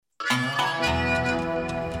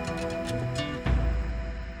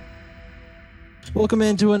Welcome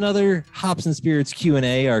into another Hops and Spirits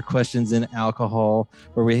Q&A, our questions in alcohol,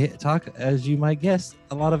 where we talk, as you might guess,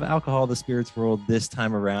 a lot of alcohol, the spirits world this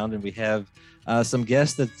time around. And we have some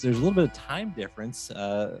guests that there's a little bit of time difference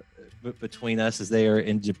between us as they are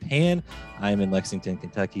in Japan. I am in Lexington,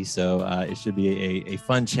 Kentucky. So it should be a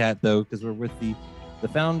fun chat, though, because we're with the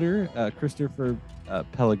founder, Christopher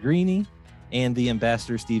Pellegrinin, and the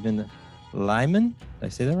ambassador, Stephen Lyman. Did I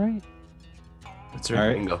say that right? That's right. All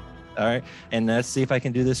right. Bingo. All right, and let's see if I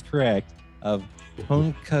can do this correct. Of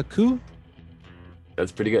Honkaku.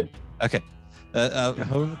 That's pretty good. Okay,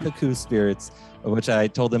 Honkaku Spirits, which I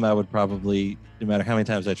told them I would probably, no matter how many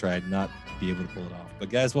times I tried, not be able to pull it off. But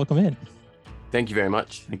guys, welcome in. Thank you very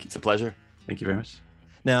much. Thank you. It's a pleasure. Thank you very much.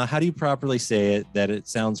 Now, how do you properly say it that it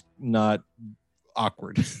sounds not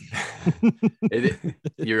awkward?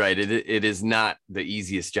 You're right. It is not the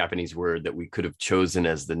easiest Japanese word that we could have chosen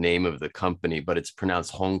as the name of the company, but it's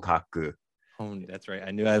pronounced Honkaku. That's right.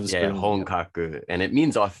 I knew I was. Yeah, Honkaku, and it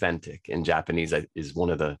means authentic in Japanese. Is one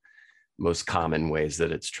of the most common ways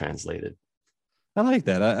that it's translated. I like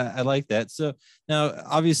that. I like that. So now,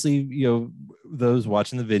 obviously, those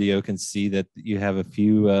watching the video can see that you have a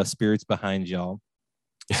few spirits behind y'all.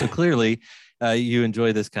 So clearly, you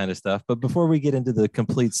enjoy this kind of stuff. But before we get into the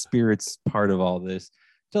complete spirits part of all this,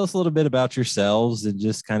 tell us a little bit about yourselves and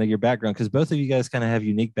just kind of your background, because both of you guys kind of have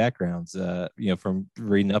unique backgrounds, from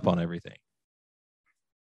reading up on everything.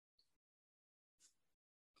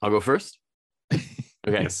 I'll go first. Okay,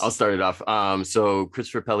 Yes. I'll start it off. So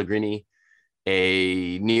Christopher Pellegrini,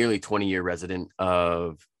 a nearly 20-year resident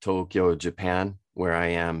of Tokyo, Japan, where I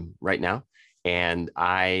am right now. And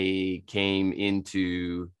I came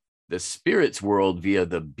into the spirits world via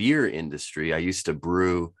the beer industry. I used to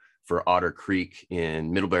brew for Otter Creek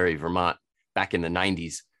in Middlebury, Vermont, back in the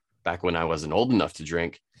 90s, back when I wasn't old enough to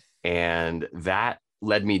drink. And that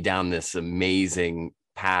led me down this amazing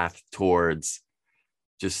path towards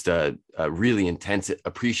just a really intense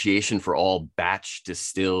appreciation for all batch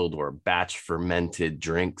distilled or batch fermented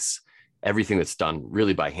drinks, everything that's done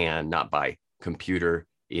really by hand, not by computer,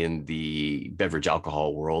 in the beverage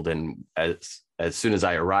alcohol world. And as soon as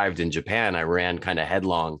I arrived in Japan, I ran kind of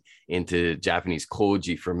headlong into Japanese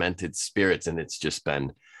koji fermented spirits. And it's just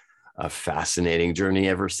been a fascinating journey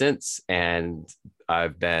ever since. And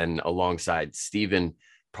I've been alongside Stephen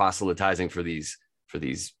proselytizing for these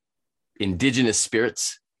indigenous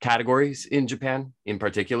spirits categories in Japan, in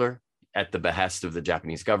particular, at the behest of the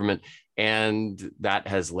Japanese government. And that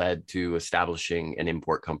has led to establishing an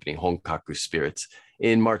import company, Honkaku Spirits,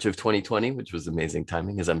 in March of 2020, which was amazing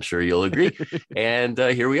timing, as I'm sure you'll agree. And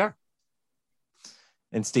here we are.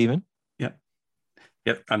 And Stephen?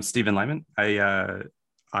 Yep. I'm Stephen Lyman. I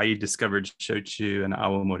discovered shochu and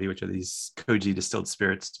awamori, which are these koji distilled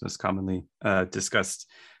spirits most commonly discussed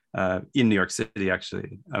in New York City,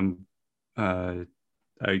 actually. I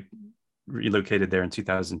relocated there in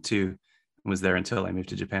 2002 and was there until I moved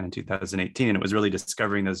to Japan in 2018. And it was really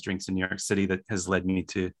discovering those drinks in New York City that has led me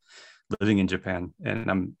to living in Japan. And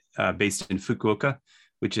I'm based in Fukuoka,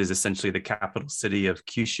 which is essentially the capital city of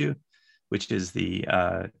Kyushu, which is the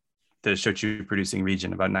shochu producing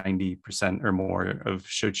region. About 90% or more of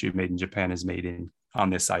shochu made in Japan is made on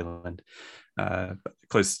this island.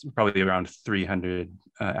 Probably around 300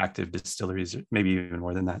 active distilleries, maybe even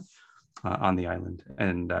more than that, on the island.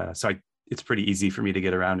 And so it's pretty easy for me to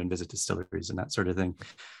get around and visit distilleries and that sort of thing.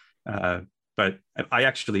 But I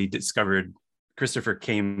actually discovered Christopher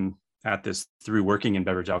came at this through working in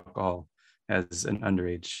beverage alcohol as an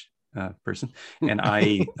underage person. And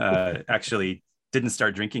I actually didn't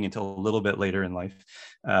start drinking until a little bit later in life.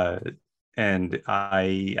 And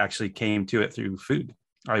I actually came to it through food.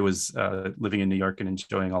 I was living in New York and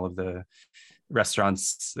enjoying all of the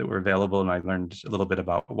restaurants that were available. And I learned a little bit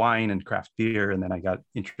about wine and craft beer. And then I got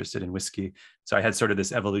interested in whiskey. So I had sort of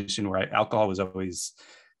this evolution where alcohol was always,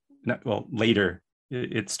 later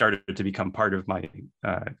it started to become part of my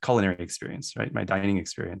culinary experience, right? My dining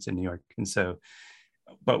experience in New York. And so,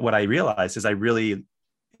 but what I realized is I really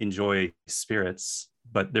enjoy spirits,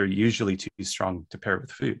 but they're usually too strong to pair with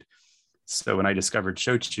food. So when I discovered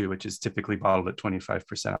shochu, which is typically bottled at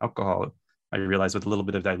 25% alcohol, I realized with a little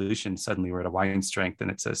bit of dilution, suddenly we're at a wine strength and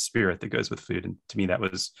it's a spirit that goes with food. And to me, that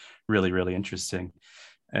was really, really interesting.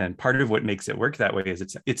 And part of what makes it work that way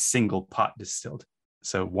is it's single pot distilled.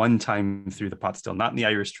 So one time through the pot still, not in the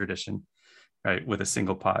Irish tradition, right? With a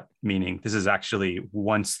single pot, meaning this is actually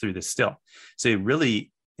once through the still. So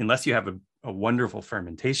really, unless you have a wonderful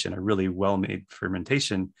fermentation, a really well-made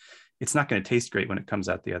fermentation, it's not going to taste great when it comes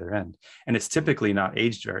out the other end. And it's typically not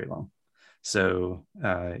aged very long. So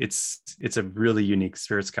it's a really unique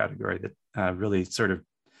spirits category that really sort of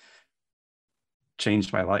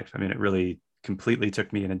changed my life. I mean, it really completely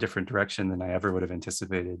took me in a different direction than I ever would have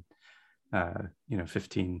anticipated,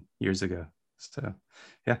 15 years ago. So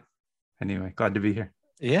yeah, anyway, glad to be here.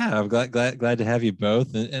 Yeah, I'm glad to have you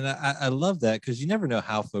both, and I love that, because you never know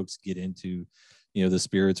how folks get into, the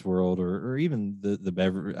spirits world, or even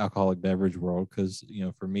the alcoholic beverage world. Because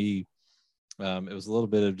for me, it was a little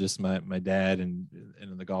bit of just my dad and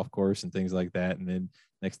the golf course and things like that, and then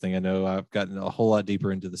next thing I know, I've gotten a whole lot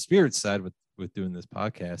deeper into the spirits side with doing this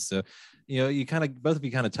podcast. So you kind of, both of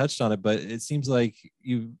you kind of touched on it, but it seems like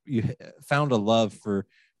you found a love for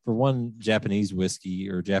one, Japanese whiskey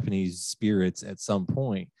or Japanese spirits at some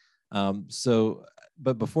point.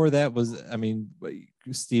 But before that was, I mean,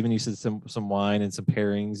 Stephen, you said some wine and some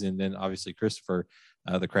pairings, and then obviously Christopher,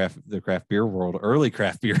 the craft beer world, early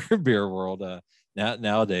craft beer world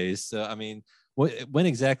nowadays. So I mean, when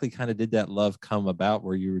exactly kind of did that love come about,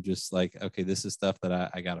 where you were just like, okay, this is stuff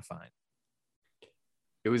that I gotta find?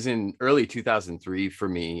 It was in early 2003 for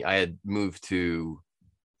me. I had moved to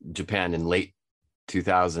Japan in late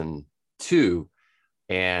 2002,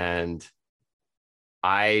 and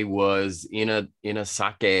I was in a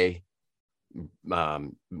sake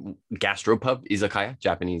gastropub, izakaya,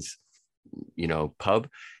 Japanese pub,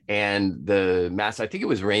 and I think it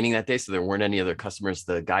was raining that day, so there weren't any other customers.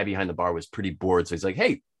 The guy behind the bar was pretty bored, so he's like,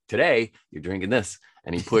 hey, today you're drinking this,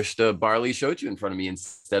 and he pushed a barley shochu in front of me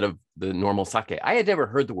instead of the normal sake. I had never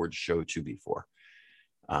heard the word shochu before,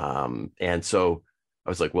 and so I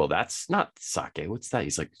was like, well, that's not sake. What's that?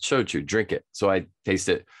 He's like, shochu, drink it. So I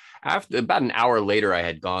tasted it. After about an hour later, I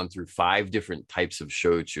had gone through 5 different types of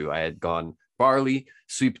shochu. I had gone barley,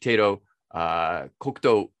 sweet potato,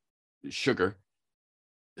 kokuto sugar,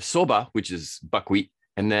 soba, which is buckwheat,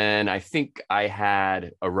 and then I think I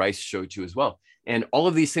had a rice shochu as well. And all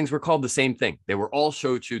of these things were called the same thing. They were all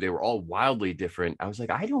shochu. They were all wildly different. I was like,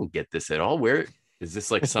 I don't get this at all. Where is this,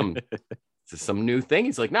 like some is this some new thing?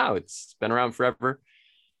 He's like, no, it's been around forever.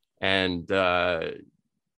 And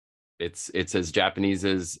it's as Japanese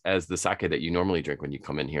as the sake that you normally drink when you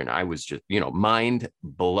come in here. And I was just, mind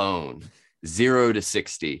blown. 0 to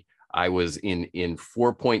 60. I was in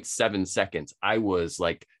 4.7 seconds. I was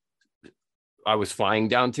flying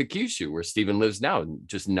down to Kyushu, where Stephen lives now, and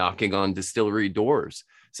just knocking on distillery doors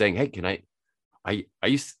saying, hey, can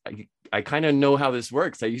I kind of know how this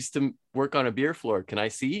works. I used to work on a beer floor. Can I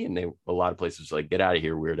see? And a lot of places were like, get out of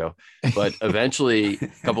here, weirdo. But eventually a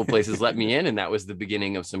couple of places let me in. And that was the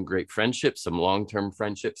beginning of some great friendships, some long-term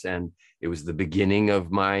friendships. And it was the beginning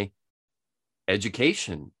of my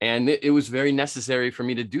education. And it was very necessary for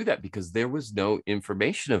me to do that, because there was no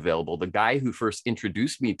information available. The guy who first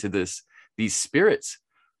introduced me to these spirits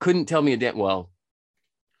couldn't tell me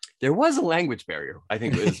there was a language barrier. I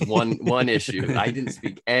think it was one issue. I didn't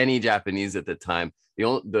speak any Japanese at the time.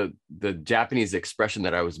 The Japanese expression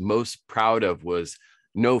that I was most proud of was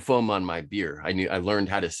no foam on my beer. I learned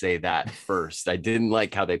how to say that first. I didn't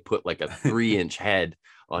like how they put like a 3-inch head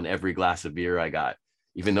on every glass of beer I got,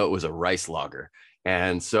 even though it was a rice lager.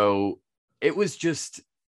 And so it was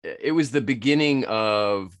the beginning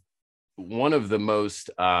of one of the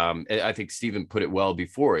most, I think Stephen put it well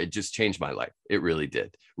before, it just changed my life. It really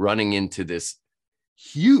did. Running into this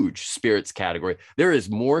huge spirits category. There is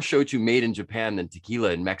more shochu made in Japan than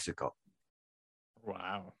tequila in Mexico.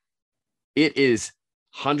 Wow. It is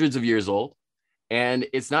hundreds of years old, and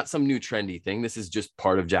it's not some new trendy thing. This is just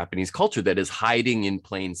part of Japanese culture that is hiding in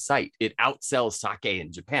plain sight. It outsells sake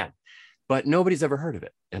in Japan, but nobody's ever heard of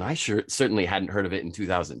it. And I certainly hadn't heard of it in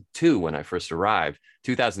 2002 when I first arrived.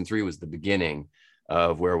 2003 was the beginning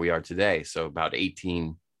of where we are today. So about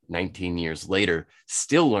 18, 19 years later,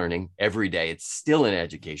 still learning every day. It's still an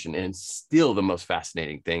education, and it's still the most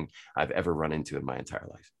fascinating thing I've ever run into in my entire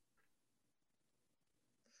life.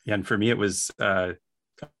 Yeah, and for me, it was a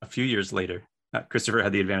few years later. Christopher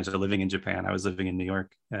had the advantage of living in Japan. I was living in New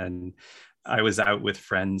York, and I was out with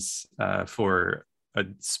friends for a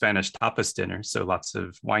Spanish tapas dinner. So lots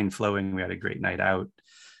of wine flowing. We had a great night out.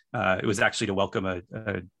 It was actually to welcome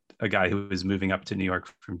a guy who was moving up to New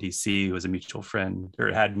York from DC, who was a mutual friend,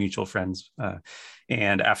 or had mutual friends.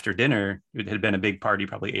 And after dinner, it had been a big party,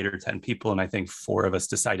 probably 8 or 10 people. And I think 4 of us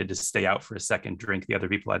decided to stay out for a second drink. The other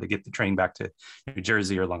people had to get the train back to New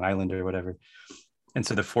Jersey or Long Island or whatever. And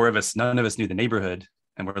so the 4 of us, none of us knew the neighborhood.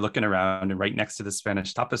 And we're looking around, and right next to the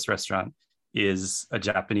Spanish tapas restaurant is a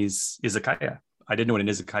Japanese izakaya. I didn't know what an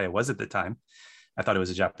izakaya was at the time. I thought it was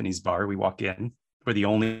a Japanese bar. We walk in. We're the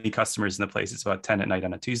only customers in the place. It's about 10 at night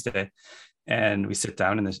on a Tuesday. And we sit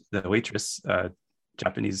down, and the waitress,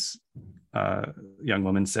 Japanese young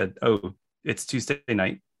woman, said, "Oh, it's Tuesday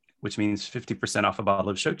night, which means 50% off a bottle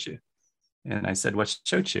of shochu." And I said, what's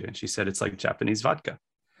shochu? And she said, it's like Japanese vodka.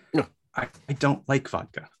 No. I don't like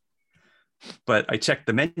vodka. But I checked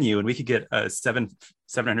the menu and we could get a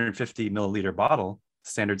 750 milliliter bottle,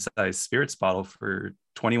 standard size spirits bottle for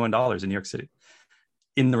 $21 in New York City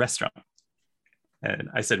in the restaurant. And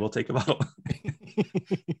I said, we'll take a bottle.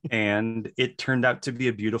 And it turned out to be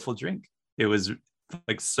a beautiful drink. It was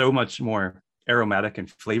like so much more aromatic and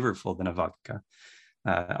flavorful than a vodka.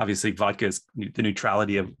 Obviously, vodka is the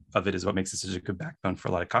neutrality of it is what makes it such a good backbone for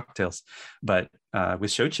a lot of cocktails. But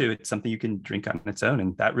with shochu, it's something you can drink on its own.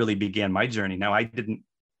 And that really began my journey. Now, I didn't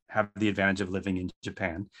have the advantage of living in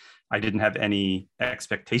Japan. I didn't have any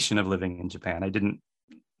expectation of living in Japan. I didn't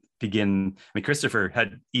begin. I mean, Christopher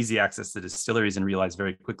had easy access to distilleries and realized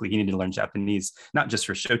very quickly he needed to learn Japanese, not just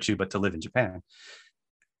for shochu, but to live in Japan.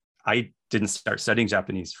 I didn't start studying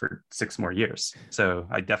Japanese for 6 more years. So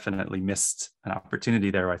I definitely missed an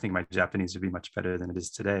opportunity there. I think my Japanese would be much better than it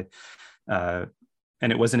is today. And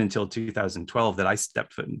it wasn't until 2012 that I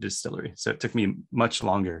stepped foot in distillery. So it took me much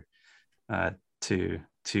longer to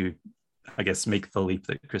I guess, make the leap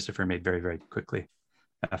that Christopher made very, very quickly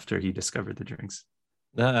after he discovered the drinks.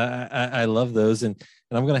 I love those. And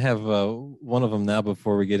I'm going to have one of them now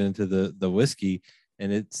before we get into the whiskey.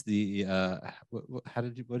 And it's the what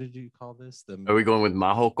did you call this? Are we going with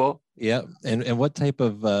mahoko? Yeah. And what type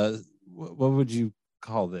of what would you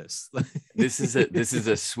call this? This is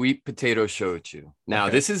a sweet potato shochu. Now,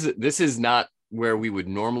 okay. This is not where we would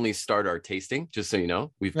normally start our tasting, just so you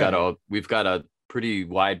know. We've got a pretty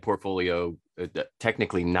wide portfolio,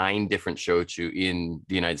 technically 9 different shochu in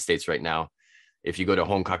the United States right now. If you go to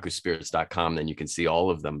honkakuspirits.com, then you can see all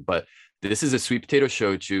of them. But this is a sweet potato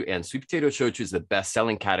shochu, and sweet potato shochu is the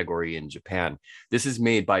best-selling category in Japan. This is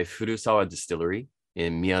made by Furusawa Distillery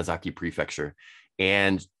in Miyazaki Prefecture,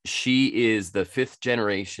 and she is the 5th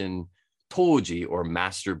generation toji, or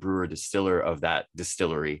master brewer distiller of that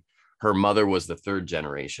distillery. Her mother was the 3rd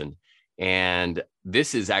generation, and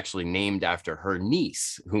this is actually named after her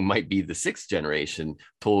niece, who might be the 6th generation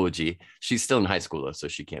toji. She's still in high school though, so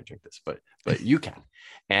she can't drink this, but you can.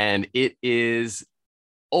 And it is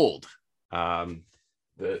old.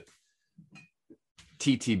 The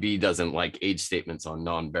TTB doesn't like age statements on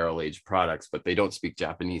non-barrel aged products, but they don't speak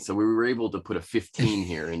Japanese. So we were able to put a 15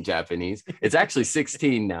 here in Japanese. It's actually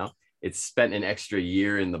 16 now. It's spent an extra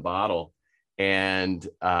year in the bottle, and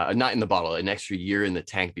not in the bottle, an extra year in the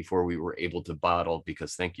tank before we were able to bottle,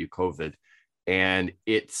 because thank you, COVID. And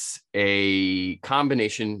it's a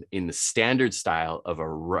combination in the standard style of a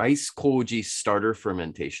rice koji starter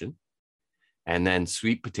fermentation, and then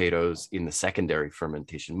sweet potatoes in the secondary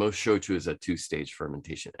fermentation. Most shochu is a 2-stage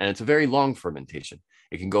fermentation, and it's a very long fermentation.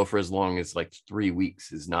 It can go for as long as like 3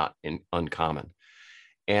 weeks, is not uncommon.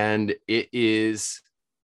 And it is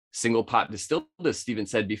single pot distilled, as Stephen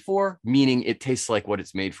said before, meaning it tastes like what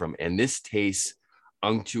it's made from. And this tastes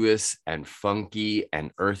unctuous and funky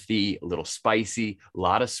and earthy, a little spicy, a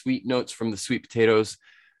lot of sweet notes from the sweet potatoes.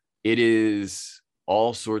 It is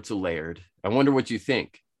all sorts of layered. I wonder what you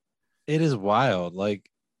think. It is wild. Like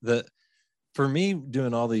for me,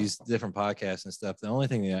 doing all these different podcasts and stuff, the only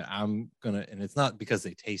thing that I'm gonna, and it's not because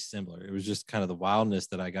they taste similar, it was just kind of the wildness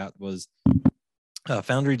that I got, was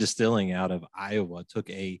Foundry Distilling out of Iowa took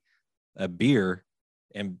a beer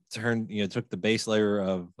and took the base layer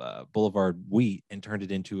of Boulevard wheat and turned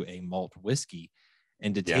it into a malt whiskey.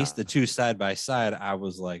 And to taste the two side by side, I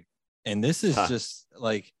was like, and this is just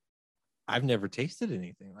like, I've never tasted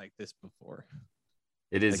anything like this before.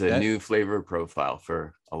 It is like a new flavor profile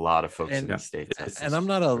for a lot of folks in the States. And I'm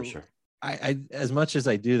not for sure. I as much as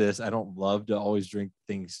I do this, I don't love to always drink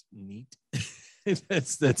things neat.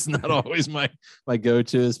 that's not always my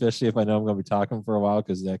go-to, especially if I know I'm going to be talking for a while,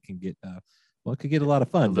 because that can get it could get a lot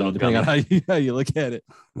of fun, depending on how you look at it.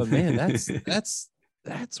 But man,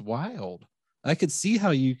 that's wild. I could see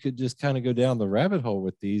how you could just kind of go down the rabbit hole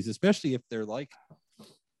with these, especially if they're like,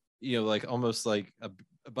 like almost like a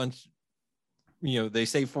bunch. They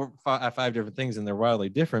say 5 different things and they're wildly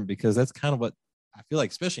different, because that's kind of what I feel like,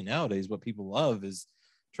 especially nowadays, what people love is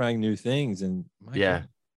trying new things. And God.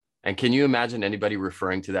 And can you imagine anybody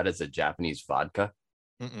referring to that as a Japanese vodka?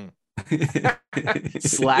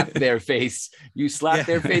 Slap their face. You slap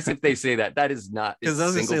their face if they say that. That is not. Because I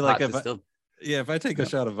was gonna say, like, if I take a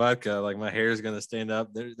shot of vodka, like my hair is gonna stand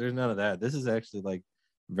up. There's none of that. This is actually like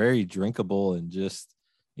very drinkable, and just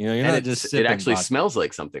you're not just sipping. It actually vodka. Smells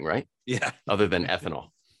like something, right? Yeah. Other than ethanol.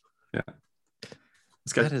 Yeah.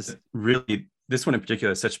 It's got really, this one in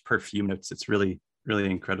particular has such perfume notes. It's really, really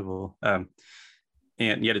incredible.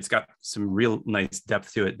 And yet it's got some real nice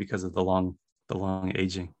depth to it because of the long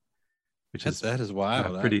aging, which that is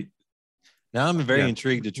wild. Now I'm very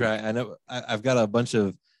intrigued to try. I know I've got a bunch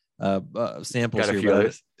of samples Got a here, few but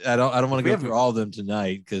others. I don't want to go through all of them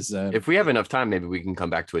tonight because if we have enough time, maybe we can come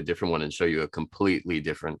back to a different one and show you a completely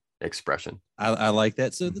different expression. I like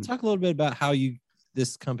that. So talk a little bit about how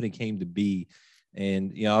this company came to be,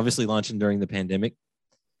 and obviously launching during the pandemic.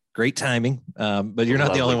 Great timing, but you're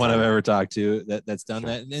not the only one I've ever talked to that's done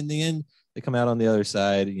that. And in the end, they come out on the other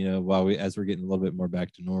side. As we're getting a little bit more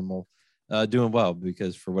back to normal, doing well,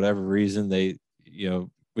 because for whatever reason they,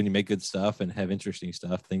 when you make good stuff and have interesting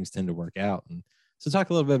stuff, things tend to work out. And so talk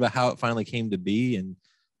a little bit about how it finally came to be, and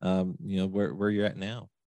where you're at now.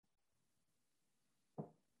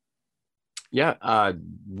 Yeah,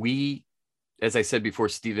 we, as I said before,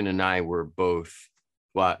 Stephen and I were both.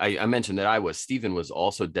 Well, I mentioned that Stephen was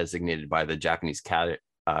also designated by the Japanese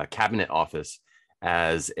cabinet office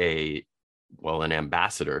as an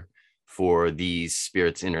ambassador for these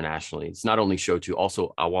spirits internationally. It's not only shochu,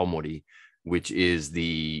 also awamori, which is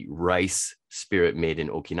the rice spirit made in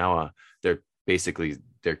Okinawa. They're basically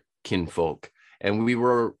their kinfolk. And we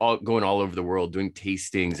were going all over the world doing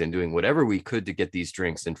tastings and doing whatever we could to get these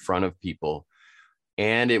drinks in front of people.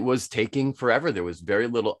 And it was taking forever. There was very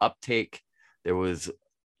little uptake. There was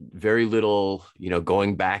very little,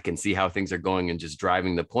 going back and see how things are going and just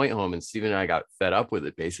driving the point home. And Stephen and I got fed up with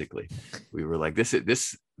it. Basically, we were like,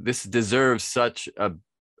 this deserves such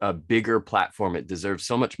a bigger platform. It deserves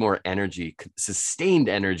so much more energy, sustained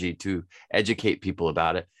energy, to educate people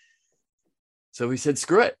about it. So we said,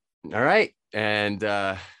 screw it. All right. And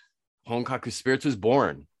Honkaku Spirits was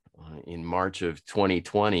born in March of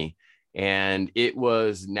 2020. And it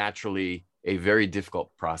was naturally a very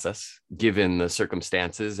difficult process given the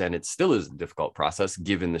circumstances. And it still is a difficult process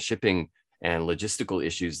given the shipping and logistical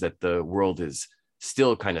issues that the world is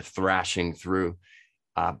still kind of thrashing through.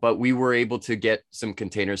 But we were able to get some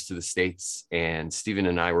containers to the States, and Stephen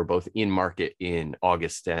and I were both in market in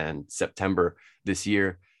August and September this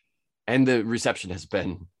year. And the reception has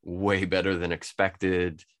been way better than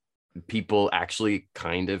expected. People actually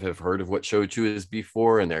kind of have heard of what shochu is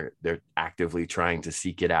before, and they're actively trying to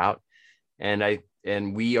seek it out.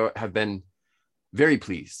 And we have been very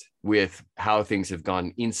pleased with how things have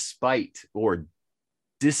gone, in spite or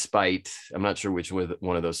despite, I'm not sure which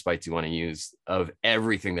one of those spites you want to use, of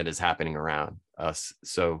everything that is happening around us.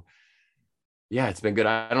 So yeah, it's been good.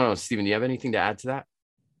 I don't know, Stephen, do you have anything to add to that?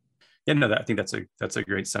 Yeah, no, I think that's a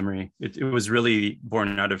great summary. It was really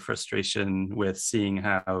born out of frustration with seeing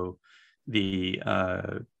how the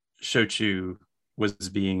shochu was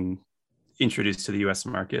being introduced to the U.S.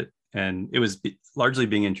 market, and it was largely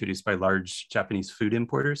being introduced by large Japanese food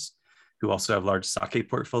importers who also have large sake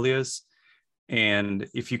portfolios. And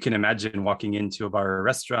if you can imagine walking into a bar or a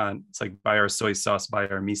restaurant, it's like, buy our soy sauce, buy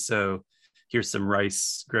our miso, here's some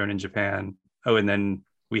rice grown in Japan. Oh, and then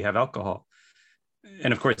we have alcohol.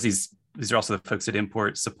 And of course, these are also the folks that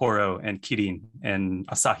import Sapporo and Kirin and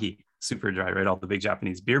Asahi Super Dry, right? All the big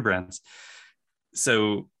Japanese beer brands.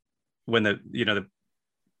 So when I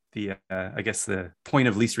guess the point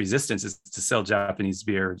of least resistance is to sell Japanese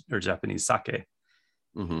beer or Japanese sake,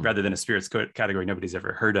 rather than a spirits category nobody's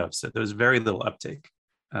ever heard of. So there was very little uptake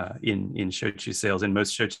in shochu sales, and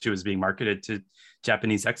most shochu was being marketed to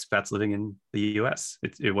Japanese expats living in the US.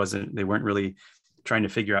 They weren't really trying to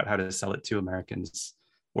figure out how to sell it to Americans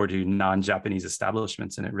or to non-Japanese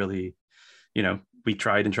establishments. And it really, we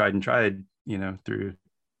tried and tried and tried, through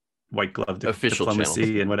white glove diplomacy channels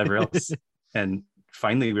and whatever else. And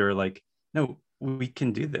finally we were like, no, we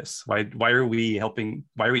can do this. Why are we trying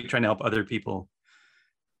to help other people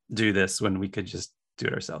do this when we could just do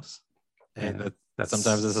it ourselves? And that's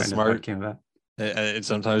sometimes it's a smart came about. It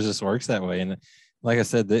sometimes just works that way. And like I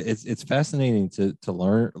said, it's fascinating to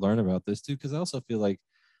learn about this too, because I also feel like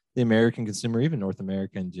the American consumer, even North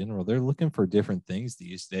America in general, they're looking for different things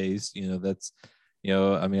these days.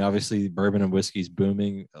 I mean, obviously bourbon and whiskey is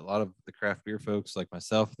booming. A lot of the craft beer folks like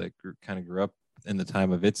myself that kind of grew up in the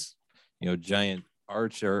time of its, giant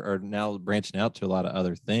arch are now branching out to a lot of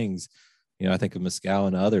other things. I think of mezcal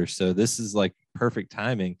and others. So this is like perfect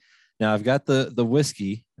timing. Now I've got the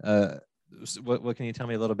whiskey. What can you tell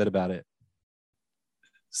me a little bit about it?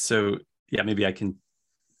 So yeah, maybe I can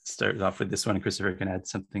start off with this one, and Christopher can add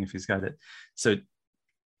something if he's got it. So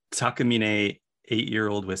Takamine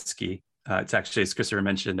 8-year-old whiskey. It's actually, as Christopher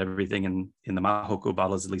mentioned, everything in the Mahoko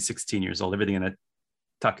bottle is at least 16 years old. Everything in a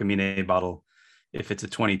Takamine bottle, if it's a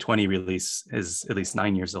 2020 release, is at least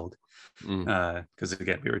 9 years old. Because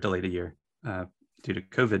again, we were delayed a year due to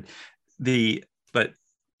COVID. But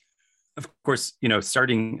of course,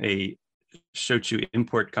 starting a shochu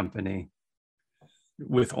import company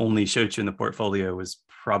with only shochu in the portfolio was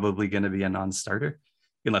probably going to be a non-starter.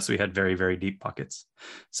 unless we had very, very deep pockets.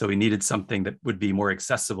 So we needed something that would be more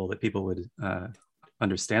accessible, that people would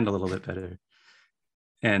understand a little bit better.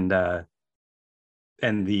 And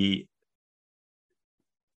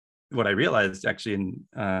what I realized actually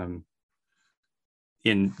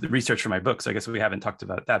in the research for my books, I guess we haven't talked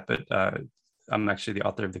about that, but I'm actually the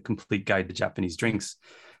author of The Complete Guide to Japanese Drinks,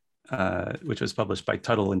 which was published by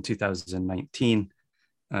Tuttle in 2019.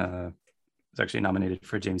 It was actually nominated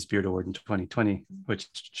for a James Beard Award in 2020, which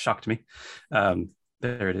shocked me.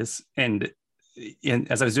 There it is. And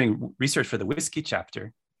as I was doing research for the whiskey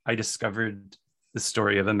chapter, I discovered the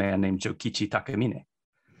story of a man named Jokichi Takamine.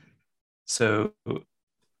 So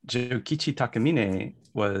Jokichi Takamine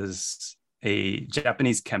was a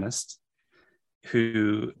Japanese chemist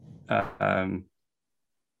who,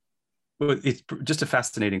 it's just a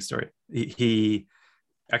fascinating story. He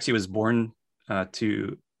actually was born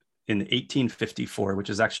in 1854, which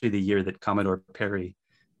is actually the year that Commodore Perry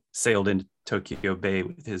sailed into Tokyo Bay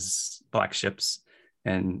with his black ships,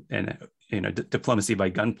 and diplomacy by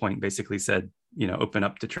gunpoint basically said, open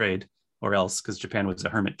up to trade or else, because Japan was a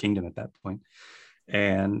hermit kingdom at that point.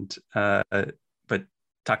 And but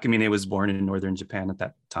Takamine was born in northern Japan at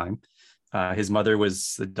that time. His mother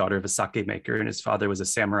was the daughter of a sake maker, and his father was a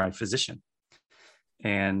samurai physician.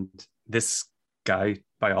 And this guy,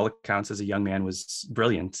 by all accounts, as a young man, was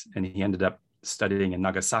brilliant, and he ended up studying in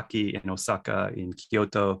Nagasaki, in Osaka, in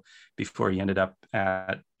Kyoto, before he ended up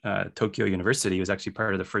at Tokyo University. He was actually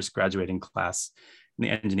part of the first graduating class in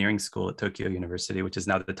the engineering school at Tokyo University, which is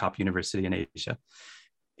now the top university in Asia.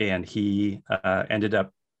 And he ended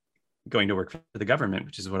up going to work for the government,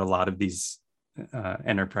 which is what a lot of these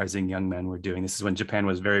enterprising young men were doing. This is when Japan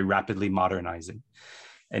was very rapidly modernizing.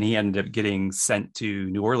 And he ended up getting sent to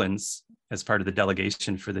New Orleans as part of the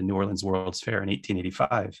delegation for the New Orleans World's Fair in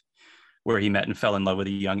 1885, where he met and fell in love with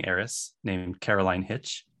a young heiress named Caroline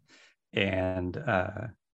Hitch. And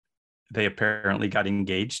they apparently got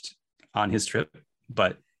engaged on his trip,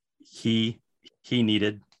 but he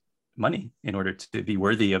needed money in order to be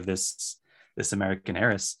worthy of this American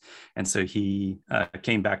heiress. And so he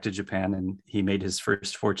came back to Japan, and he made his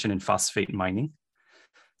first fortune in phosphate mining.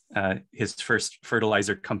 His first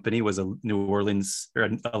fertilizer company was a New Orleans or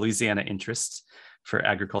a Louisiana interest for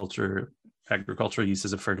agricultural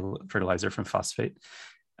uses of fertilizer from phosphate.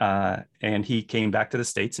 And he came back to the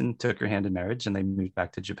States and took her hand in marriage, and they moved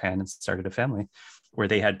back to Japan and started a family where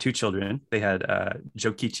they had two children. They had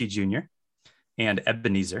Jokichi Jr. and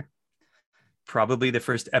Ebenezer, probably the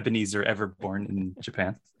first Ebenezer ever born in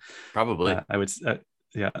Japan. Probably. I would,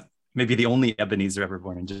 maybe the only Ebenezer ever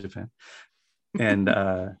born in Japan. And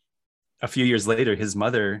a few years later, his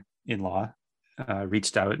mother-in-law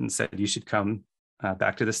reached out and said, you should come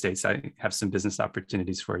back to the States. I have some business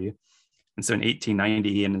opportunities for you. And so in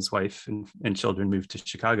 1890, he and his wife and children moved to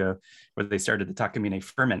Chicago, where they started the Takamine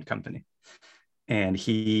Ferment Company. And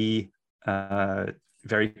he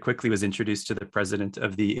very quickly was introduced to the president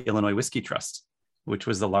of the Illinois Whiskey Trust, which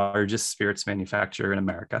was the largest spirits manufacturer in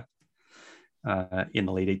America in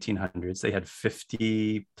the late 1800s. They had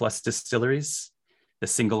 50 plus distilleries. The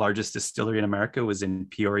single largest distillery in America was in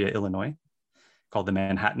Peoria, Illinois, called the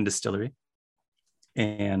Manhattan Distillery.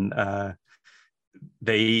 And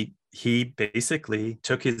he basically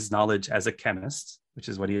took his knowledge as a chemist, which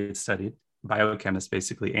is what he had studied, biochemist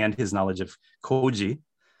basically, and his knowledge of koji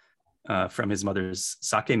from his mother's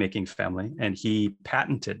sake making family. And he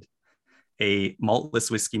patented a maltless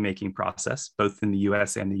whiskey making process, both in the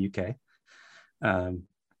US and the UK.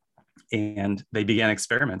 And they began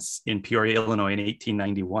experiments in Peoria, Illinois in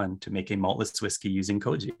 1891 to make a maltless whiskey using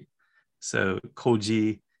koji. So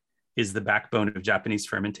koji is the backbone of Japanese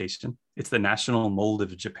fermentation. It's the national mold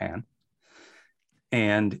of Japan.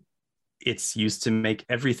 And it's used to make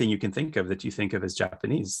everything you can think of that you think of as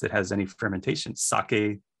Japanese that has any fermentation.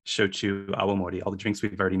 Sake, shochu, awamori, all the drinks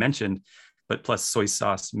we've already mentioned, but plus soy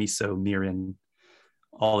sauce, miso, mirin,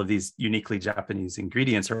 all of these uniquely Japanese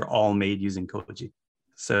ingredients are all made using koji.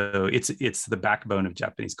 So it's the backbone of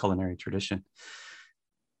Japanese culinary tradition.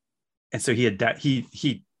 And so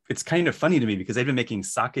it's kind of funny to me because they've been making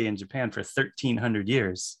sake in Japan for 1,300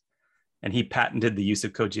 years, and he patented the use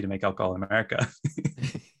of koji to make alcohol in America.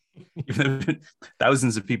 Even though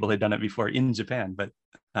thousands of people had done it before in Japan, but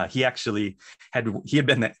he had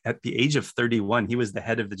been at the age of 31, he was the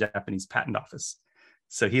head of the Japanese patent office.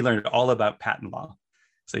 So he learned all about patent law.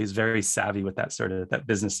 So he's very savvy with that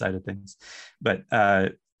business side of things. But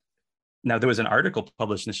now there was an article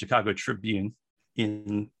published in the Chicago Tribune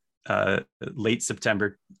in late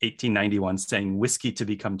September 1891 saying whiskey to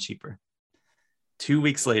become cheaper. 2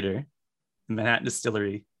 weeks later, the Manhattan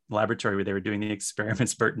Distillery laboratory where they were doing the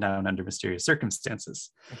experiments burnt down under mysterious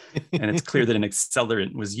circumstances. And it's clear that an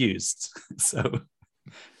accelerant was used. So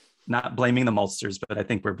not blaming the maltsters, but I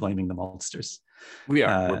think we're blaming the maltsters. We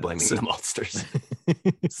are. We're blaming the maltsters.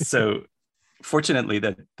 So fortunately,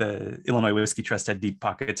 the Illinois Whiskey Trust had deep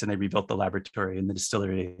pockets, and they rebuilt the laboratory and the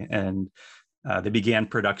distillery, and they began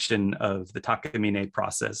production of the Takamine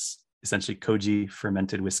process, essentially koji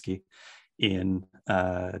fermented whiskey, in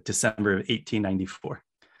December of 1894.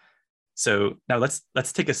 So now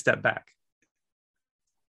let's take a step back.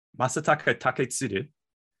 Masataka Taketsuru,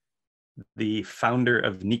 the founder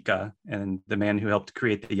of Nikka and the man who helped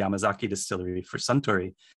create the Yamazaki distillery for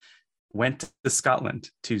Suntory, went to Scotland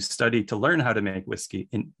to learn how to make whiskey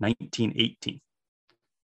in 1918.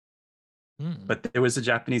 But there was a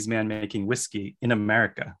Japanese man making whiskey in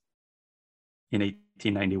America in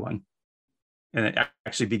 1891. And it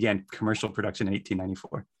actually began commercial production in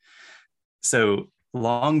 1894. So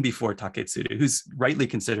long before Taketsuru, who's rightly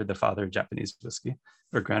considered the father of Japanese whiskey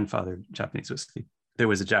or grandfather of Japanese whiskey, there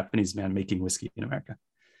was a Japanese man making whiskey in America.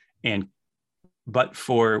 But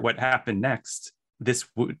for what happened next, this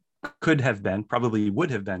probably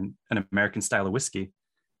would have been an American style of whiskey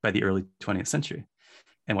by the early 20th century.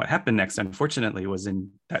 And what happened next, unfortunately, was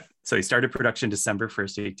so he started production December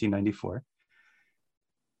 1st, 1894.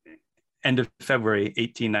 End of February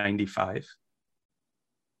 1895,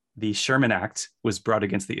 the Sherman Act was brought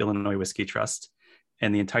against the Illinois Whiskey Trust,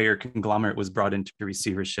 and the entire conglomerate was brought into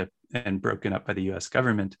receivership and broken up by the US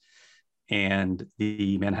government. And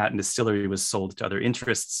the Manhattan distillery was sold to other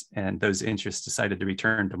interests, and those interests decided to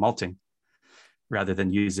return to malting rather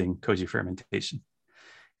than using koji fermentation.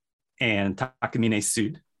 And Takamine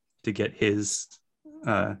sued to get his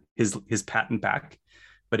patent back,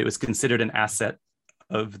 but it was considered an asset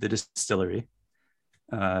of the distillery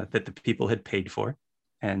that the people had paid for.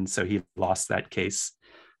 And so he lost that case.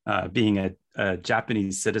 Being a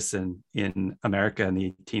Japanese citizen in America in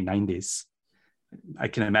the 1890s, I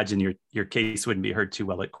can imagine your case wouldn't be heard too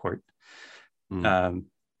well at court.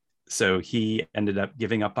 So he ended up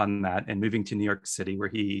giving up on that and moving to New York City, where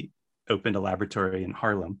he opened a laboratory in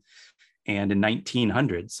Harlem. And in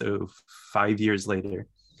 1900, so 5 years later,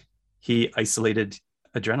 he isolated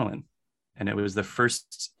adrenaline. And it was the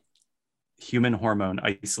first human hormone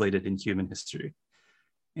isolated in human history.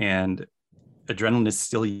 And adrenaline is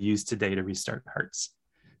still used today to restart hearts.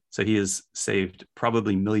 So he has saved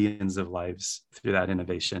probably millions of lives through that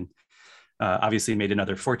innovation. Obviously made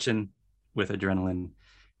another fortune with adrenaline.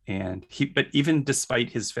 But even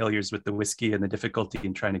despite his failures with the whiskey and the difficulty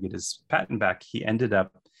in trying to get his patent back, he ended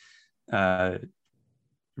up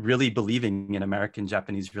really believing in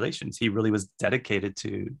American-Japanese relations. He really was dedicated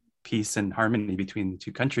to peace and harmony between the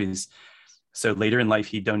two countries. So later in life,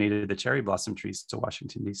 he donated the cherry blossom trees to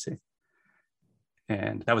Washington, D.C.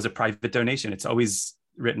 And that was a private donation. It's always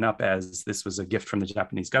written up as this was a gift from the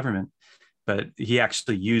Japanese government, but he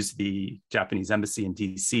actually used the Japanese embassy in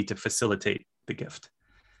D.C. to facilitate the gift.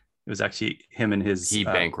 It was actually him and his he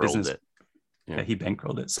bankrolled business. it. Yeah, he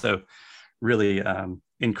bankrolled it. So really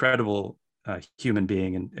incredible human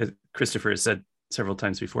being. And as Christopher has said several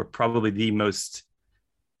times before, probably the most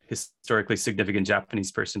historically significant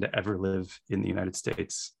Japanese person to ever live in the United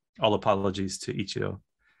States. All apologies to Ichiro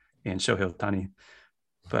and Shohei Ohtani,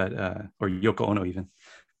 but or Yoko Ono even.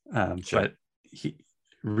 Sure. But he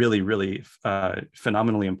really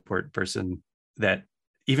phenomenally important person that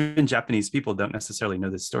even Japanese people don't necessarily know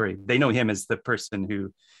this story. They know him as the person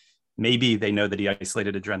who, maybe they know that he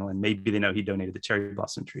isolated adrenaline, maybe they know he donated the cherry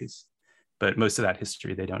blossom trees, but most of that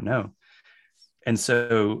history they don't know. And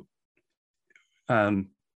so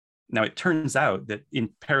now it turns out that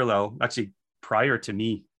in parallel, actually prior to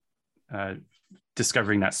me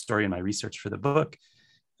discovering that story in my research for the book,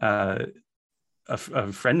 a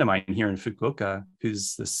friend of mine here in Fukuoka,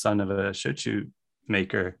 who's the son of a shochu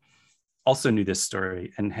maker, also knew this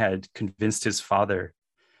story and had convinced his father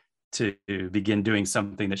to begin doing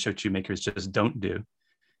something that shochu makers just don't do.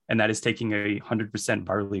 And that is taking 100%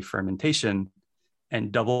 barley fermentation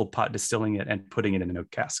and double pot distilling it and putting it in an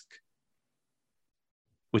oak cask,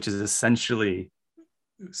 which is essentially,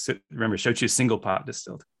 remember, shochu is single pot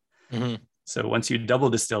distilled. Mm-hmm. So once you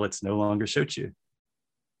double distill, it's no longer shochu.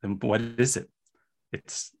 Then what is it?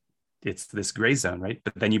 It's this gray zone, right?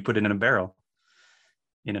 But then you put it in a barrel,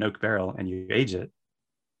 in an oak barrel, and you age it.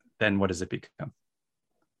 Then what does it become?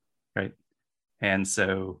 Right? And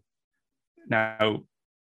so now,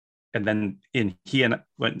 and then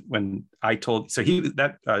when I told, so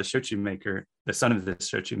shochu maker, the son of this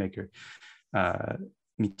shochu maker,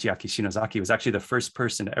 Michiaki Shinozaki, was actually the first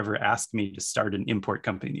person to ever ask me to start an import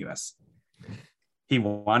company in the US. he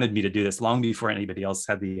wanted me to do this long before anybody else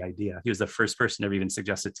had the idea. He was the first person to ever even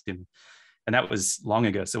suggest it to me. And that was long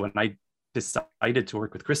ago. So when I decided to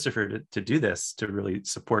work with Christopher to do this, to really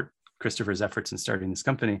support Christopher's efforts in starting this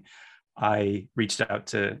company, I reached out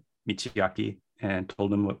to Michiaki and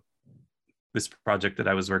told him what this project that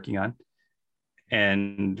I was working on.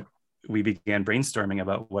 And we began brainstorming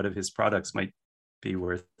about what of his products might be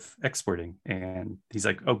worth exporting. And he's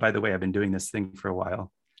like, oh, by the way, I've been doing this thing for a while.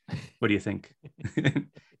 What do you think?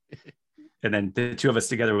 And then the two of us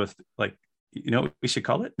together with like, you know what we should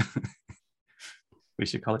call it? We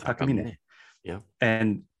should call it Takamine. Yeah.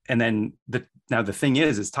 And then the thing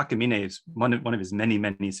is Takamine is one of his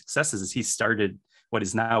many successes is he started what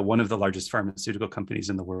is now one of the largest pharmaceutical companies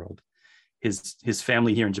in the world. His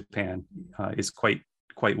family here in Japan is quite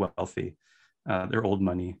wealthy. They're old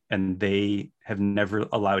money, and they have never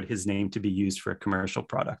allowed his name to be used for a commercial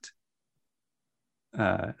product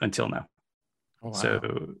until now. Oh, wow.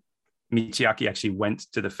 So Michiaki actually went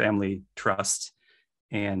to the family trust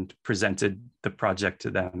and presented the project to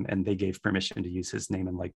them, and they gave permission to use his name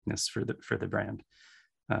and likeness for the brand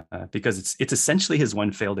because it's essentially his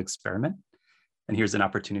one failed experiment, and here's an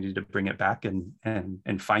opportunity to bring it back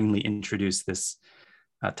and finally introduce this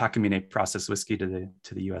Takamine processed whiskey to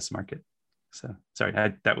the U.S. market. So sorry,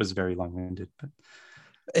 that was very long-winded, but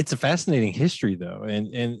it's a fascinating history though,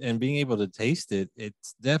 and being able to taste it,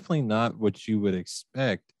 it's definitely not what you would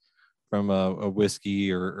expect from a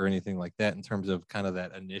whiskey or anything like that in terms of kind of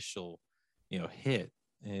that initial, hit.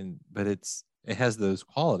 But it has those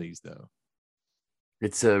qualities though.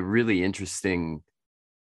 It's a really interesting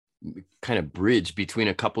kind of bridge between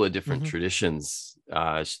a couple of different traditions.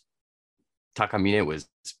 Takamine was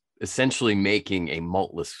essentially making a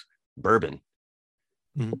maltless bourbon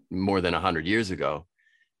more than 100 years ago,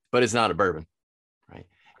 but it's not a bourbon, right?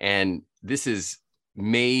 And this is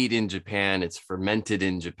made in Japan, it's fermented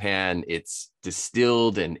in Japan, it's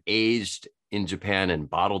distilled and aged in Japan and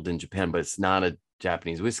bottled in Japan, but it's not a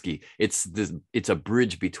Japanese whiskey. It's a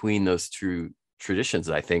bridge between those two traditions,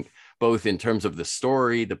 I think, both in terms of the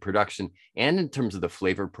story, the production, and in terms of the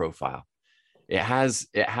flavor profile. It has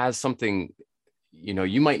something,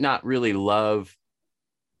 you might not really love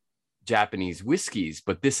Japanese whiskeys,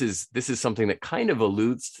 but this is something that kind of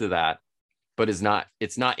alludes to that, but it's not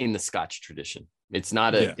in the Scotch tradition. It's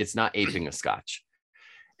not aping a Scotch.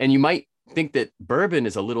 And you might think that bourbon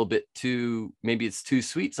is a little bit maybe it's too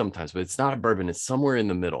sweet sometimes, but it's not a bourbon. It's somewhere in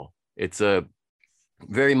the middle. It's a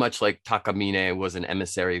very much like Takamine was an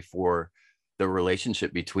emissary for the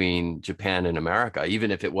relationship between Japan and America,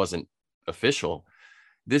 even if it wasn't official.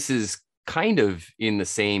 This is kind of in the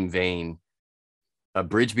same vein, a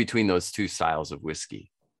bridge between those two styles of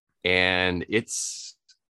whiskey. And it's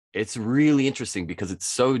really interesting because it's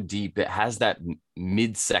so deep. It has that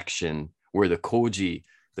midsection where the koji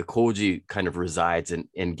kind of resides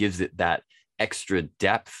and gives it that extra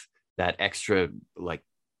depth, that extra like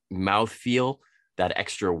mouthfeel, that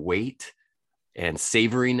extra weight and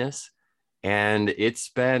savoriness. And it's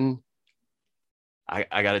been,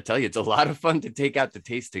 I got to tell you, it's a lot of fun to take out the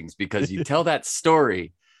tastings because you tell that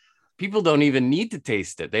story. People don't even need to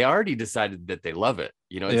taste it. They already decided that they love it.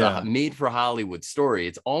 It's a made for Hollywood story.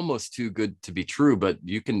 It's almost too good to be true, but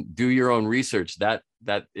you can do your own research that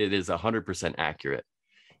it is 100% accurate.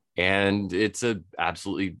 And it's a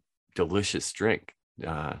absolutely delicious drink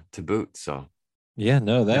to boot. So yeah,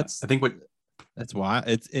 no, I think that's why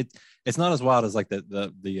it's not as wild as like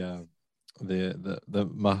the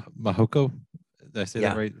Mahoko. Did I say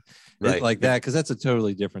that right? Right. Like that, because that's a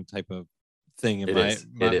totally different type of thing in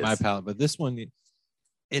my palate. But this one,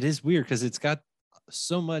 it is weird because it's got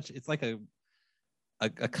so much. It's like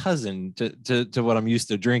a cousin to what I'm used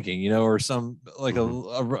to drinking, or some like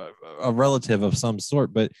a relative of some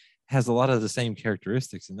sort, but has a lot of the same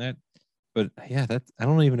characteristics in that. But yeah, I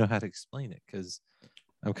don't even know how to explain it because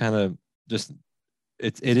I'm kind of just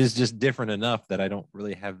it is just different enough that I don't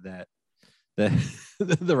really have that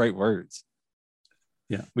the right words.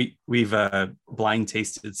 Yeah, we've blind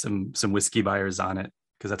tasted some whiskey buyers on it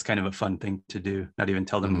because that's kind of a fun thing to do. Not even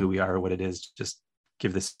tell them who we are or what it is, just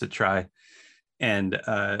give this a try. And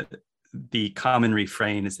the common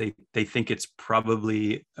refrain is they think it's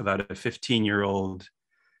probably about a 15-year-old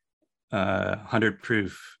 100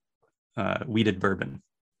 proof wheated bourbon.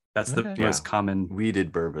 That's the most common.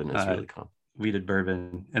 Wheated bourbon is really common. Wheated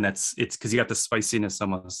bourbon, and it's because you got the spiciness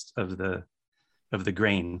almost of the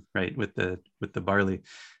grain, right, with the barley.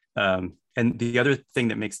 And the other thing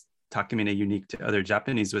that makes Takamine unique to other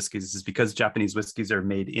Japanese whiskeys is because Japanese whiskeys are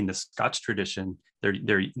made in the Scotch tradition.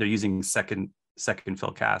 They're using second second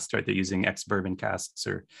fill cask, right? They're using ex-bourbon casks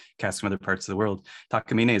or casks from other parts of the world.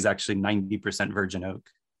 Takamine is actually 90% virgin oak.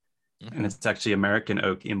 Mm-hmm. And it's actually American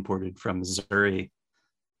oak imported from Missouri,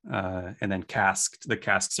 and then casked. The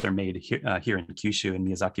casks are made here in Kyushu in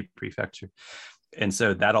Miyazaki Prefecture. And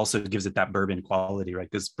so that also gives it that bourbon quality, right?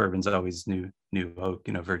 Because bourbon's always new oak,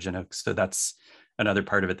 virgin oak. So that's another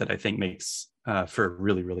part of it that I think makes for a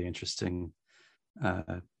really, really interesting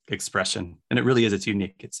expression. And it really is, it's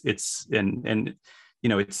unique. It's 8-9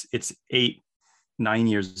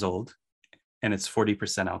 years old, and it's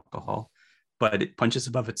 40% alcohol, but it punches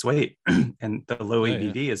above its weight. And the low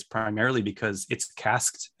ABV is primarily because it's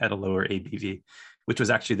casked at a lower ABV, which was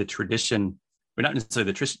actually the tradition, or not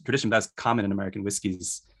necessarily the tradition, but that's common in American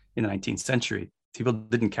whiskeys in the 19th century. People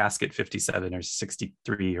didn't cask at 57 or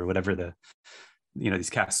 63 or whatever these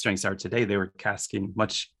cask strengths are today. They were casking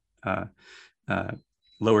much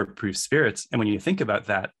lower proof spirits. And when you think about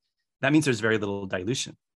that, that means there's very little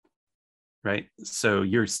dilution, right? So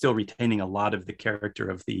you're still retaining a lot of the character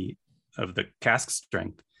of the cask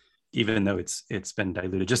strength, even though it's been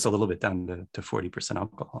diluted just a little bit down to 40%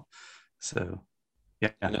 alcohol. So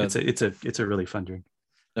yeah, it's a really fun drink.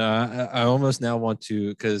 I almost now want to,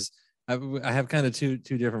 because I have kind of two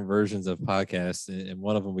different versions of podcasts, and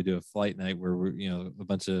one of them we do a flight night where we're a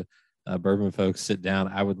bunch of bourbon folks sit down.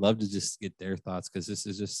 I would love to just get their thoughts, because this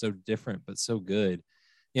is just so different but so good.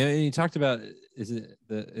 And you talked about, is it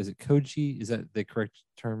koji? Is that the correct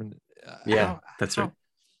term? That's right.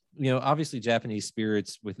 Obviously Japanese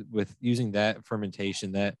spirits with using that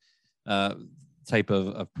fermentation, that type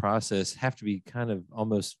of process, have to be kind of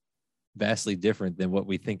almost vastly different than what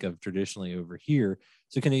we think of traditionally over here.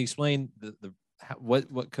 So can you explain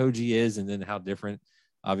what koji is, and then how different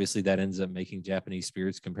obviously that ends up making Japanese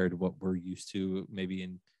spirits compared to what we're used to maybe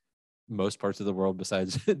in most parts of the world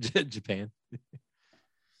besides Japan?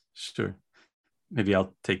 Sure. Maybe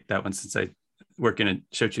I'll take that one, since I work in a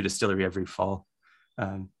shochu distillery every fall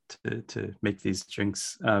to make these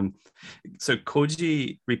drinks. So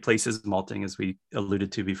koji replaces malting, as we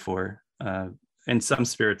alluded to before. And some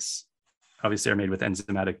spirits obviously are made with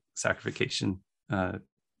enzymatic saccharification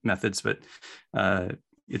methods, but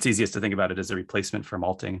it's easiest to think about it as a replacement for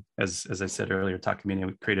malting. As I said earlier,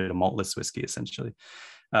 Takamine created a maltless whiskey essentially.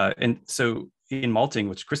 And so in malting,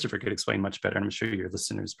 which Christopher could explain much better, and I'm sure your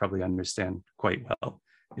listeners probably understand quite well,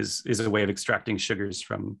 is a way of extracting sugars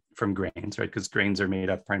from grains, right? Because grains are made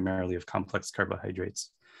up primarily of complex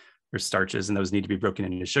carbohydrates or starches, and those need to be broken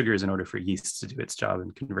into sugars in order for yeast to do its job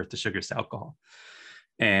and convert the sugars to alcohol.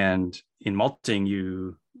 And in malting,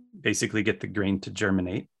 you basically get the grain to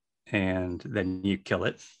germinate, and then you kill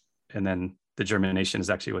it, and then the germination is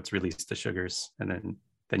actually what's released the sugars, and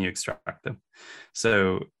then you extract them.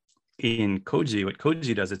 So in koji, what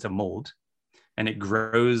koji does, it's a mold, and it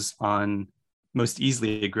grows on, most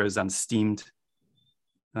easily it grows on steamed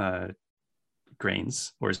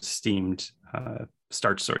grains or steamed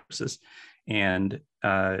starch sources. And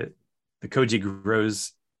the koji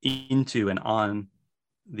grows into and on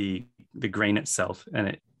the grain itself,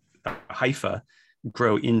 and the hypha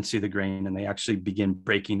grow into the grain, and they actually begin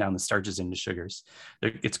breaking down the starches into sugars.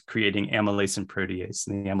 It's creating amylase and protease,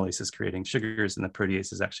 and the amylase is creating sugars, and the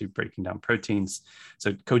protease is actually breaking down proteins.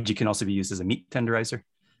 So koji can also be used as a meat tenderizer,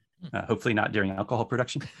 hopefully not during alcohol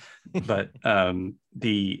production, but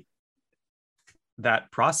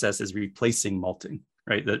that process is replacing malting,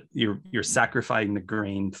 right? That you're sacrificing the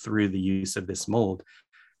grain through the use of this mold.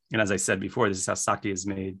 And as I said before, this is how sake is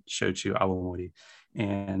made, shochu, awamori.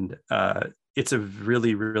 And it's a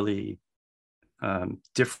really, really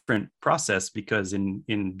different process, because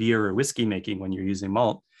in beer or whiskey making, when you're using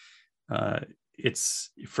malt, it's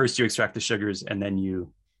first you extract the sugars, and then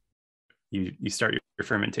you start your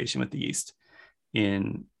fermentation with the yeast.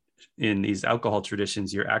 In these alcohol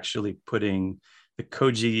traditions, you're actually putting the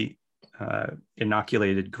koji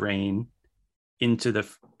inoculated grain into the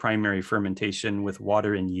primary fermentation with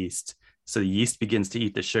water and yeast. So the yeast begins to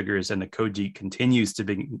eat the sugars, and the koji continues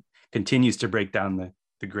to break down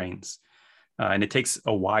the grains. And it takes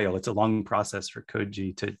a while. It's a long process for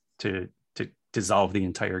koji to dissolve the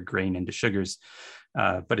entire grain into sugars,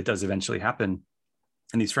 but it does eventually happen.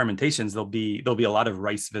 In these fermentations, there'll be a lot of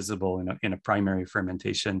rice visible in a primary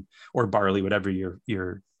fermentation, or barley, whatever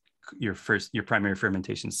your primary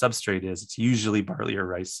fermentation substrate is. It's usually barley or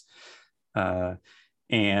rice.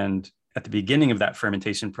 And at the beginning of that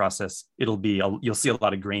fermentation process, you'll see a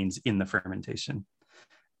lot of grains in the fermentation.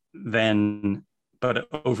 But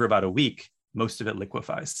over about a week, most of it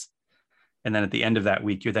liquefies. And then at the end of that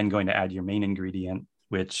week, you're then going to add your main ingredient,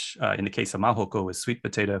 which in the case of mahoko is sweet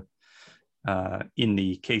potato. In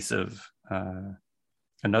the case of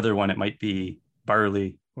Another one, it might be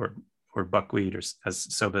barley or buckwheat, or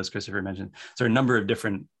as soba, as Christopher mentioned. So there are a number of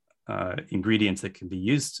different ingredients that can be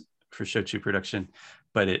used for shochu production,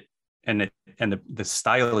 but the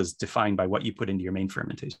style is defined by what you put into your main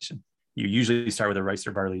fermentation. You usually start with a rice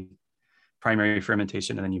or barley primary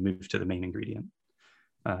fermentation, and then you move to the main ingredient.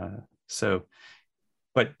 But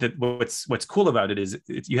what's cool about it is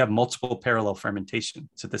you have multiple parallel fermentation.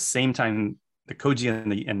 So at the same time, the koji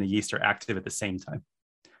and the yeast are active at the same time.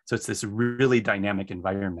 So it's this really dynamic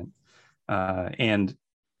environment. And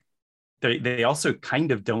they also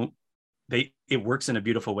kind of don't, it works in a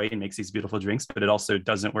beautiful way and makes these beautiful drinks, but it also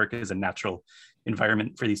doesn't work as a natural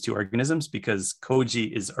environment for these two organisms, because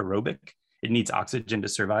koji is aerobic. It needs oxygen to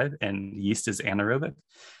survive, and yeast is anaerobic.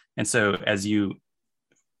 And so as you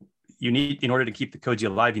need, in order to keep the koji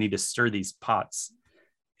alive, you need to stir these pots.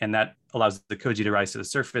 And that allows the koji to rise to the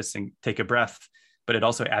surface and take a breath, but it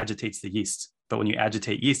also agitates the yeast. But when you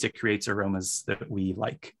agitate yeast, it creates aromas that we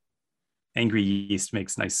like. Angry yeast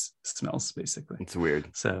makes nice smells, basically. It's weird.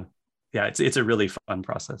 So yeah, it's a really fun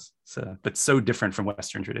process. So, but so different from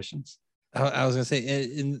Western traditions. I was gonna say,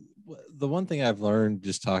 in the one thing I've learned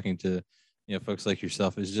just talking to folks like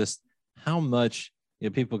yourself is just how much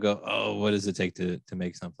people go, oh, what does it take to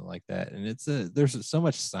make something like that? And there's so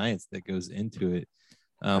much science that goes into it,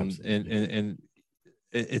 and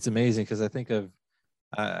it's amazing, because I think of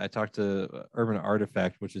I talked to Urban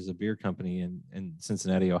Artifact, which is a beer company in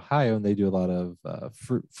Cincinnati, Ohio, and they do a lot of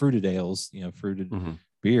fruited ales, fruited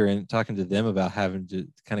beer, and talking to them about having to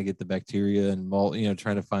kind of get the bacteria and malt,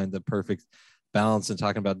 trying to find the perfect balance, and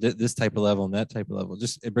talking about this type of level and that type of level.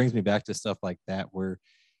 Just, it brings me back to stuff like that, where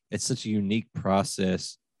it's such a unique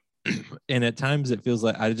process. And at times it feels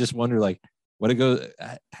like, I just wonder, like, what it goes,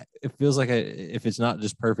 it feels like if it's not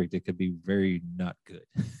just perfect, it could be very not good.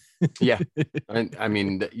 Yeah. I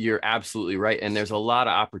mean, you're absolutely right. And there's a lot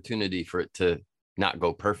of opportunity for it to not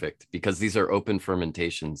go perfect, because these are open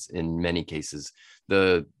fermentations in many cases.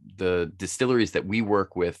 The distilleries that we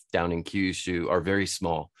work with down in Kyushu are very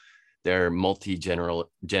small. They're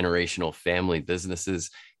multi-generational family businesses,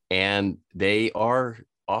 and they are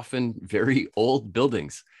often very old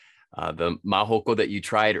buildings. The mahoko that you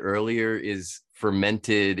tried earlier is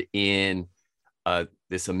fermented in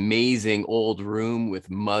this amazing old room with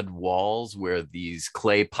mud walls, where these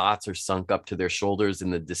clay pots are sunk up to their shoulders in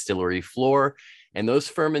the distillery floor. And those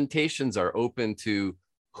fermentations are open to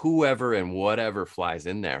whoever and whatever flies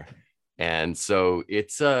in there. And so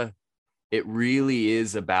it really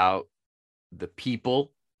is about the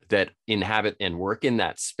people that inhabit and work in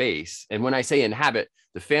that space. And when I say inhabit,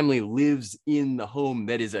 the family lives in the home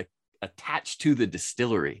that is attached to the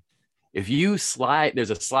distillery. If you slide, there's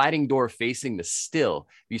a sliding door facing the still.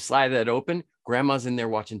 If you slide that open, grandma's in there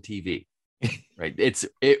watching TV, right? They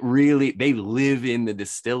live in the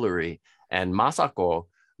distillery. And Masako,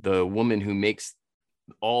 the woman who makes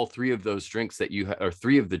all three of those drinks that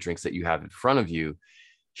three of the drinks that you have in front of you,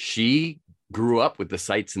 she grew up with the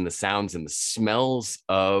sights and the sounds and the smells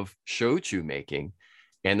of shochu making.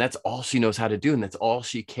 And that's all she knows how to do. And that's all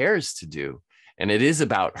she cares to do. And it is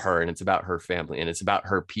about her, and it's about her family, and it's about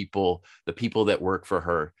her people, the people that work for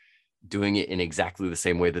her, doing it in exactly the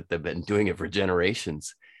same way that they've been doing it for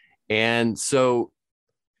generations. And so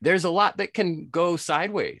there's a lot that can go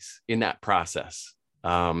sideways in that process.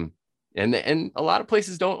 And a lot of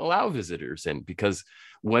places don't allow visitors in, because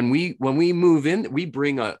when we move in, we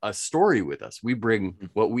bring a story with us. We bring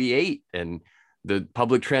what we ate and the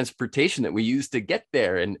public transportation that we use to get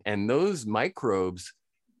there. And those microbes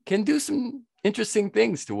can do some interesting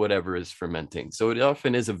things to whatever is fermenting. So it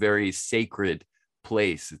often is a very sacred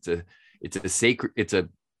place.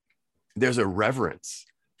 There's a reverence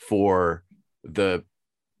for the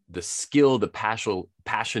skill, the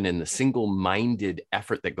passion, and the single-minded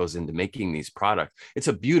effort that goes into making these products. It's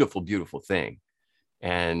a beautiful, beautiful thing.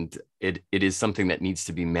 And it is something that needs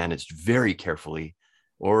to be managed very carefully,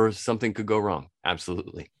 or something could go wrong.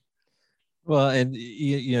 Absolutely. Well, and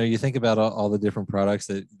you think about all the different products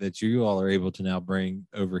that you all are able to now bring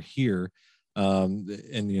over here, and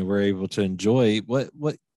we're able to enjoy.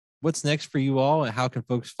 What's next for you all, and how can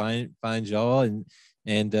folks find y'all, and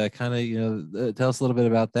kind of tell us a little bit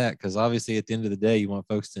about that, because obviously at the end of the day, you want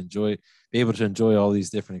folks to be able to enjoy all these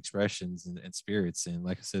different expressions and spirits. And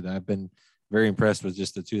like I said, I've been very impressed with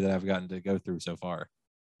just the two that I've gotten to go through so far.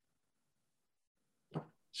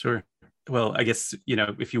 Sure. Well, I guess,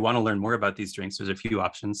 if you want to learn more about these drinks, there's a few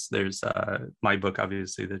options. There's my book,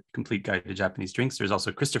 obviously, The Complete Guide to Japanese Drinks. There's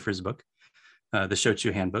also Christopher's book, The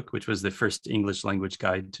Shochu Handbook, which was the first English language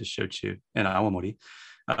guide to shochu in Awamori.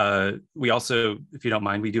 We also, if you don't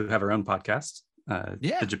mind, we do have our own podcast.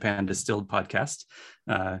 the Japan Distilled podcast.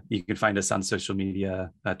 You can find us on social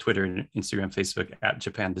media, Twitter, Instagram, Facebook at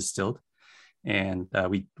Japan Distilled. And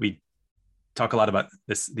we talk a lot about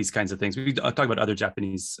these kinds of things. We talk about other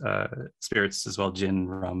Japanese spirits as well, gin,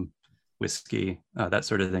 rum, whiskey, that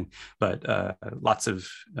sort of thing. But lots of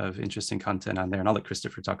interesting content on there. And I'll let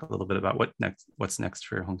Christopher talk a little bit about what's next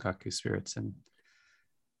for Honkaku Spirits and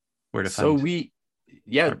where to find.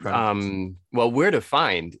 Where to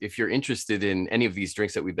find, if you're interested in any of these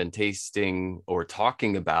drinks that we've been tasting or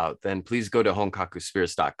talking about, then please go to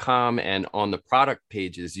honkakuspirits.com, and on the product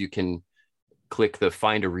pages you can click the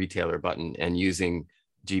find a retailer button, and using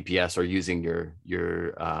GPS or using your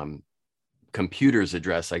computer's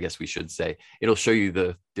address, I guess we should say, it'll show you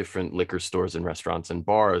the different liquor stores and restaurants and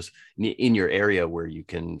bars in your area where you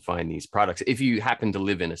can find these products. If you happen to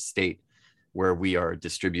live in a state where we are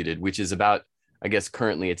distributed, which is about, I guess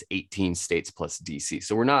currently it's 18 states plus DC.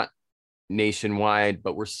 So we're not nationwide,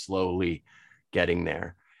 but we're slowly getting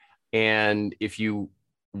there. And if you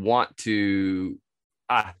want to,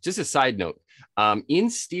 just a side note, in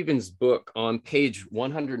Stephen's book on page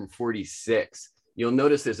 146, you'll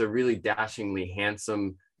notice there's a really dashingly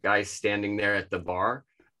handsome guy standing there at the bar.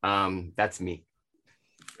 That's me.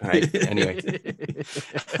 All right. Anyway,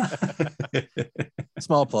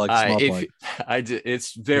 small plug.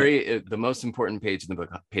 It's the most important page in the book,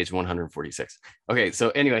 page 146. Okay. So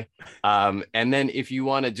anyway, and then if you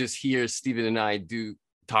want to just hear Stephen and I do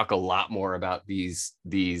talk a lot more about these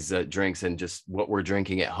drinks and just what we're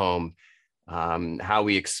drinking at home, how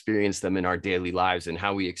we experience them in our daily lives and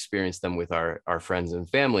how we experience them with our friends and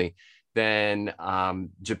family, then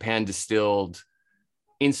Japan Distilled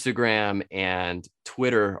Instagram and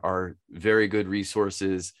Twitter are very good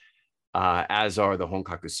resources, as are the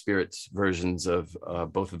Honkaku Spirits versions of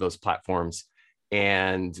both of those platforms.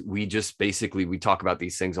 And we just we talk about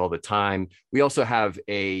these things all the time. We also have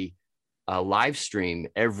a live stream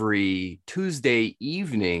every Tuesday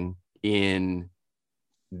evening in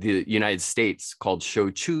the United States called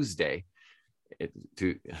Show Tuesday.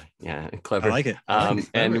 Clever. I like it. And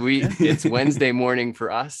it's Wednesday morning for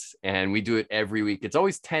us, and we do it every week. It's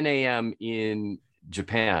always 10 a.m. in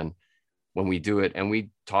Japan when we do it, and we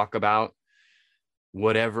talk about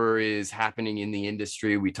whatever is happening in the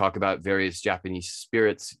industry. We talk about various Japanese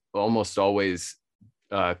spirits, almost always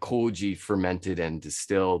koji, fermented and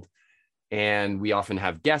distilled. And we often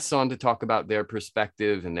have guests on to talk about their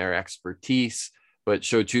perspective and their expertise. But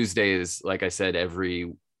Show Tuesday is, like I said,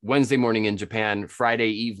 every Wednesday morning in Japan, Friday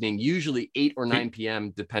evening, usually 8 or 9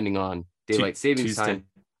 p.m., depending on daylight savings time.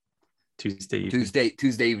 Tuesday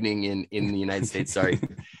evening in the United States, sorry.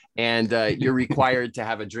 And you're required to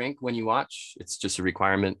have a drink when you watch. It's just a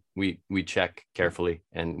requirement. We check carefully,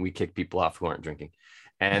 and we kick people off who aren't drinking.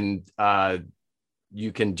 And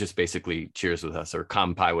you can just basically cheers with us or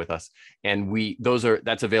kanpai with us. And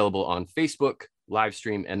that's available on Facebook live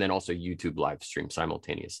stream and then also YouTube live stream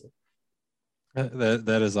simultaneously.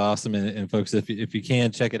 That is awesome, and folks, if you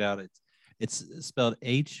can check it out, it's spelled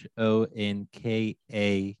Honkaku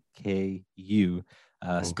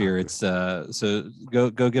Spirits. So go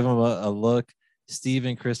give them a look.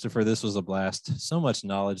 Stephen, Christopher, this was a blast. So much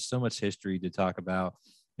knowledge, so much history to talk about,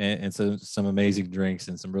 and so some amazing drinks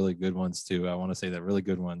and some really good ones too. I want to say that, really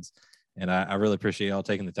good ones, and I really appreciate y'all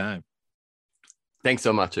taking the time. Thanks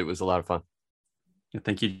so much. It was a lot of fun.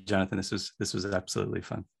 Thank you, Jonathan. This was absolutely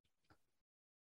fun.